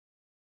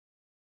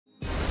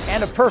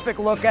And a perfect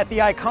look at the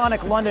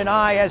iconic London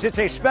Eye, as it's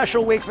a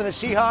special week for the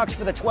Seahawks,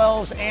 for the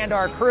 12s, and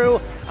our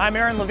crew. I'm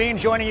Aaron Levine,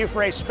 joining you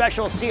for a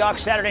special Seahawks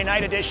Saturday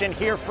night edition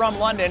here from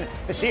London.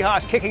 The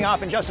Seahawks kicking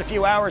off in just a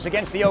few hours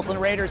against the Oakland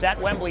Raiders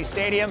at Wembley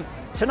Stadium.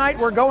 Tonight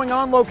we're going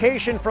on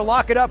location for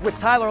Lock It Up with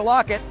Tyler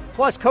Lockett.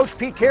 Plus, Coach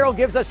Pete Carroll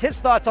gives us his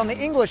thoughts on the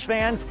English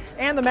fans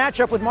and the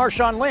matchup with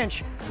Marshawn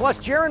Lynch. Plus,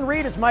 Jarran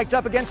Reed is mic'd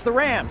up against the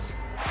Rams.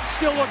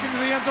 Still looking to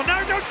the end zone. Now,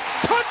 touchdown!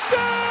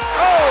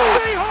 Oh!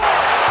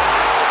 Seahawks!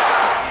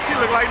 You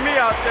look like me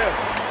out there.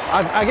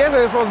 I guess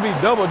they're supposed to be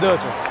double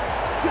dutching.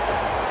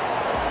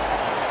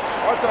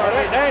 What's all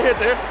right? They ain't hit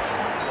there.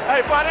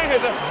 Hey, fine, they ain't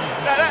hit there.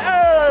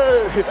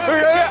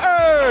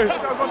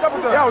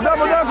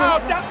 Double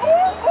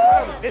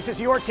dutching. This is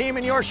your team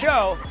and your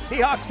show.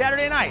 Seahawks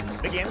Saturday Night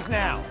begins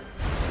now.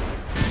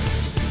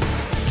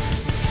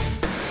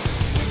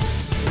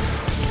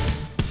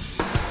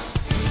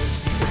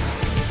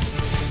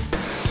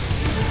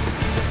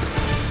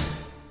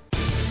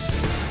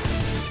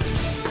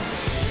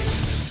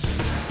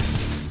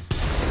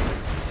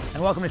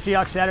 And welcome to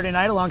Seahawks Saturday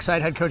Night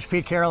alongside head coach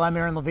Pete Carroll. I'm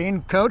Aaron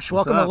Levine. Coach,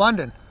 welcome to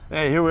London.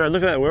 Hey, here we are.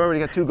 Look at that. We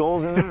already got 2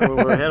 goals in there.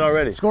 We're ahead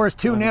already. Score is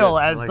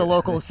 2-0, as the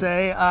locals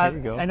say. There you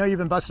go. I know you've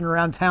been busting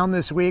around town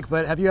this week,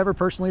 but have you ever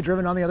personally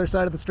driven on the other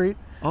side of the street?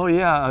 Oh,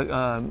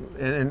 yeah.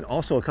 And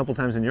also a couple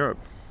times in Europe.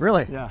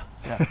 Really? Yeah.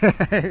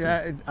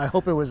 I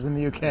hope it was in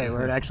the UK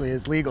where it actually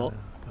is legal.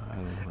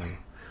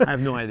 I have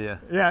no idea.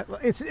 Yeah,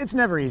 it's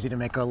never easy to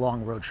make a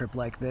long road trip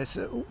like this.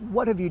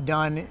 What have you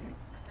done?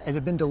 Has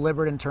it been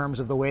deliberate in terms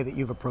of the way that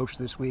you've approached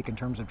this week in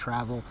terms of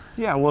travel?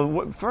 Yeah,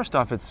 well, first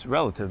off, it's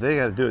relative. They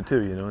got to do it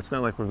too, you know. It's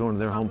not like we're going to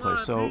their home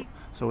place. So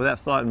with that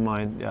thought in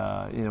mind,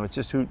 you know, it's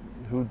just who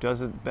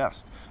does it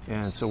best.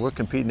 And so we're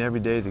competing every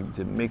day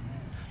to make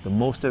the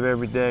most of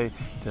every day,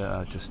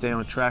 to stay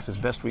on track as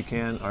best we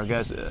can. Our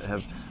guys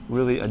have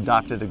really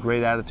adopted a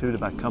great attitude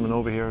about coming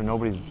over here.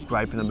 Nobody's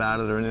griping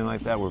about it or anything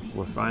like that.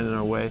 We're finding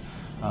our way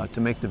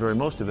to make the very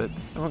most of it,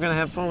 and we're going to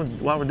have fun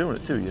while we're doing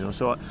it too, you know.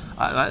 So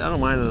I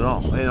don't mind it at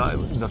all. You know,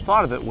 the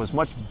thought of it was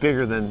much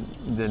bigger than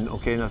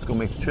okay, let's go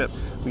make the trip.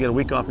 We got a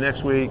week off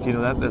next week. You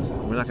know, that's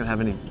we're not going to have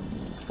any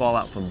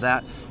fallout from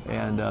that.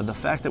 And the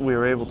fact that we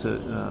were able to,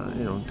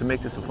 you know, to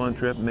make this a fun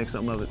trip and make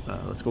something of it,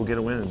 let's go get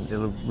a win, and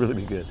it'll really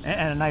be good.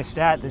 And a nice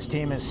stat: this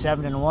team is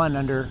 7-1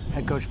 under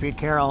head coach Pete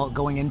Carroll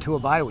going into a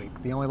bye week.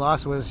 The only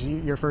loss was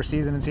your first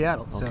season in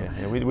Seattle. Okay, so.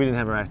 yeah, we didn't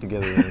have our act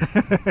together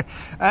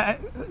then.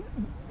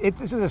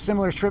 This is a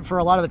similar trip for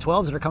a lot of the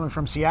 12s that are coming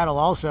from Seattle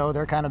also.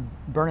 They're kind of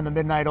burning the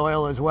midnight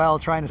oil as well,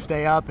 trying to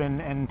stay up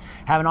and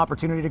have an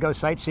opportunity to go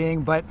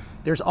sightseeing. But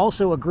there's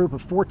also a group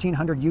of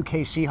 1,400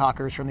 UK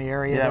Seahawkers from the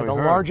area. Yeah, They're the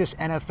largest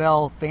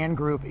NFL fan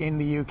group in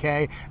the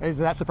UK. Does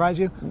that surprise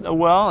you?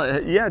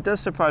 Well, yeah, it does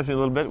surprise me a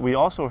little bit. We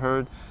also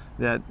heard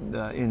that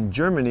in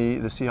Germany,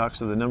 the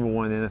Seahawks are the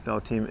 #1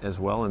 NFL team as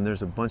well, and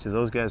there's a bunch of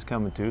those guys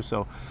coming too.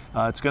 So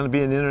it's going to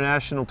be an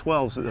international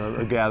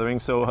 12s gathering,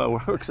 so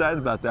we're excited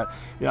about that.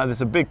 Yeah,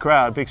 there's a big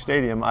crowd, big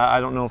stadium. I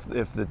don't know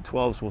if the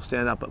 12s will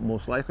stand up, but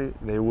most likely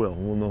they will.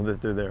 We'll know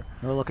that they're there.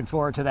 We're looking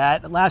forward to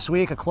that. Last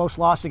week, a close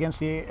loss against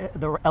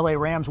the LA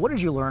Rams. What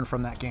did you learn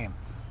from that game?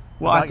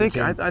 Well, I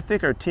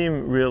think our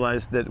team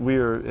realized that we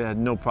had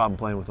no problem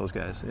playing with those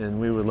guys, and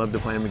we would love to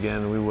play them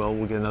again, and we will.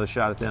 We'll get another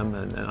shot at them.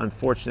 And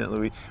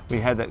unfortunately, we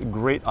had that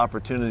great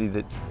opportunity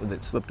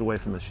that slipped away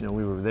from us. You know,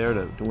 we were there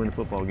to win a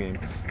football game,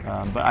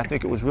 but I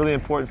think it was really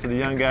important for the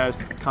young guys,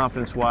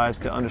 confidence-wise,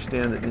 to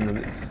understand that, you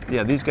know,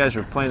 yeah, these guys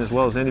were playing as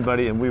well as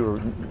anybody, and we were,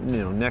 you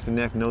know, neck and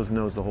neck, nose to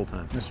nose the whole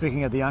time. And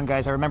speaking of the young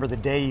guys, I remember the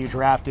day you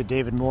drafted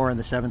David Moore in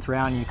the 7th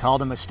round. You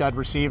called him a stud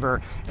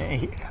receiver.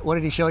 What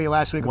did he show you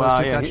last week with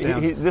those 2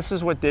 touchdowns? This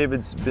is what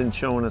David's been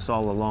showing us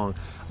all along.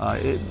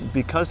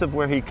 Because of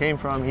where he came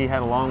from, he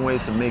had a long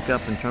ways to make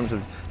up in terms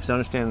of just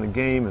understanding the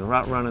game and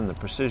route running, the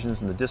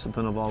precisions and the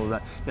discipline of all of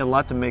that. He had a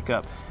lot to make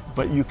up.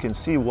 But you can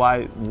see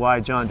why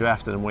John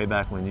drafted him way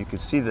back when. You can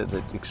see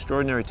the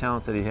extraordinary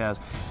talent that he has.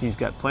 He's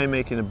got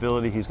playmaking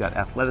ability. He's got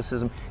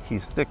athleticism.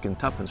 He's thick and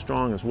tough and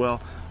strong as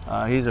well.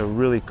 He's a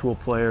really cool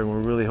player, and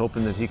we're really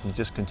hoping that he can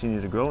just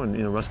continue to grow, and,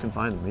 you know, Russ can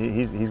find him.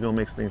 He's going to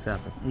make things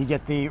happen. You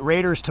get the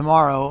Raiders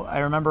tomorrow. I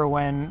remember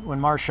when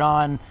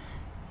Marshawn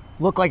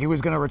looked like he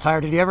was going to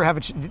retire. Did you ever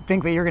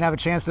think that you're going to have a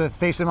chance to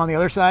face him on the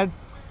other side?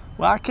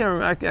 Well, I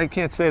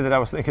can't say that I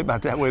was thinking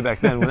about that way back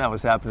then when that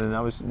was happening.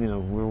 We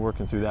were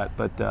working through that.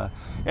 But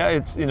yeah,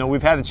 it's, you know,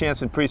 we've had a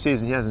chance in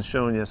preseason. He hasn't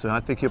shown yet, so I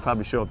think he'll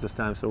probably show up this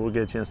time. So we'll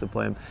get a chance to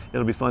play him.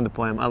 It'll be fun to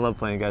play him. I love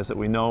playing guys that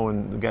we know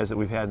and the guys that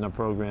we've had in our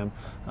program.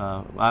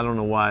 I don't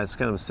know why. It's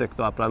kind of a sick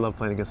thought, but I love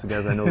playing against the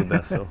guys I know the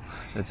best. So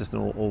it's just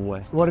an old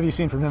way. What have you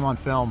seen from him on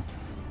film?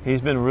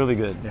 He's been really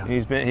good. Yeah.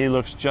 He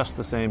looks just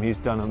the same. He's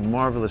done a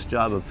marvelous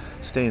job of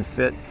staying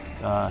fit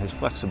His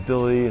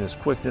flexibility and his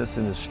quickness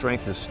and his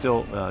strength is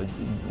still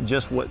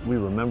just what we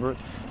remember.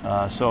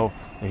 So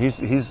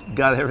he's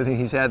got everything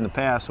he's had in the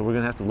past, so we're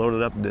going to have to load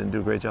it up and do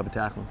a great job of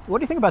tackling. What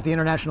do you think about the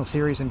international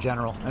series in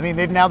general? I mean,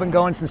 they've now been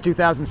going since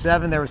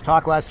 2007. There was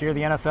talk last year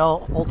the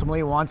NFL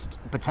ultimately wants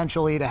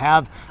potentially to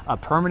have a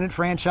permanent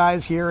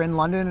franchise here in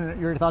London.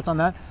 Your thoughts on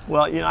that?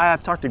 Well, you know, I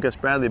have talked to Gus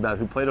Bradley about it,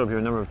 who played over here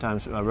a number of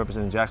times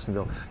representing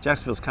Jacksonville.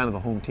 Jacksonville's kind of a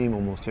home team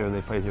almost here.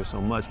 They played here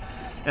so much.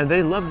 And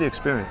they love the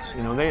experience.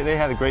 You know, they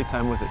had a great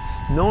time with it.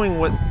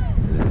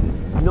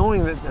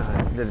 Knowing that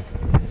it's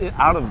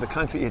out of the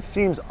country, it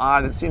seems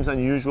odd, it seems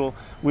unusual.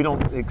 We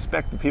don't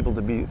expect the people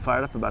to be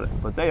fired up about it,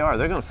 but they are.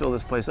 They're going to fill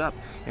this place up.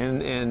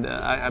 And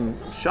I'm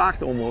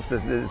shocked almost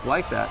that it's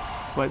like that.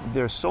 But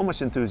there's so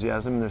much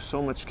enthusiasm and there's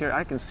so much care.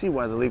 I can see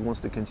why the league wants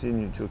to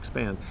continue to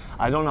expand.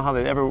 I don't know how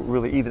they'd ever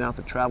really even out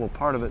the travel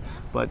part of it,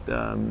 but you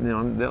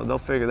know, they'll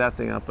figure that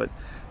thing out. But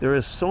there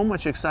is so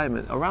much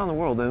excitement around the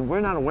world, and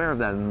we're not aware of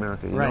that in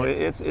America. You know,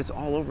 it's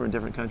all over in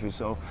different countries.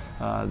 So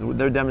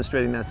they're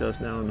demonstrating that to us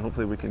now, and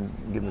hopefully we can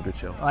give them a good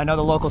show. I know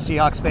the local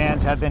Seahawks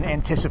fans have been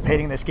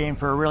anticipating this game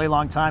for a really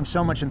long time.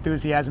 So much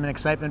enthusiasm and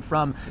excitement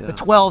from the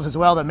 12s as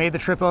well that made the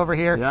trip over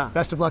here. Yeah.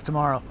 Best of luck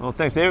tomorrow. Well,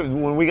 thanks.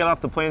 When we got off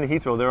the plane to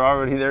Heathrow, they're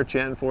already there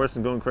chanting for us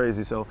and going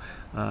crazy. So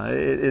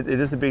it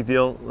is a big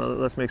deal.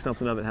 Let's make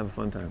something of it and have a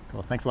fun time.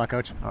 Well, thanks a lot,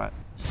 Coach. All right.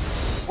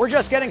 We're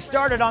just getting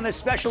started on this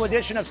special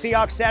edition of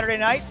Seahawks Saturday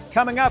Night.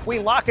 Coming up, we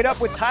lock it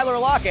up with Tyler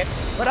Lockett.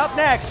 But up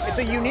next, it's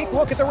a unique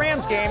look at the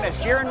Rams game as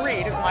Jarran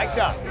Reed is mic'd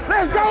up.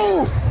 Let's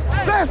go!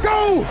 Let's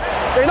go!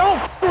 They don't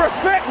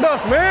respect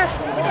us,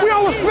 man. We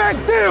don't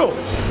respect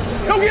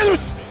them. Don't give them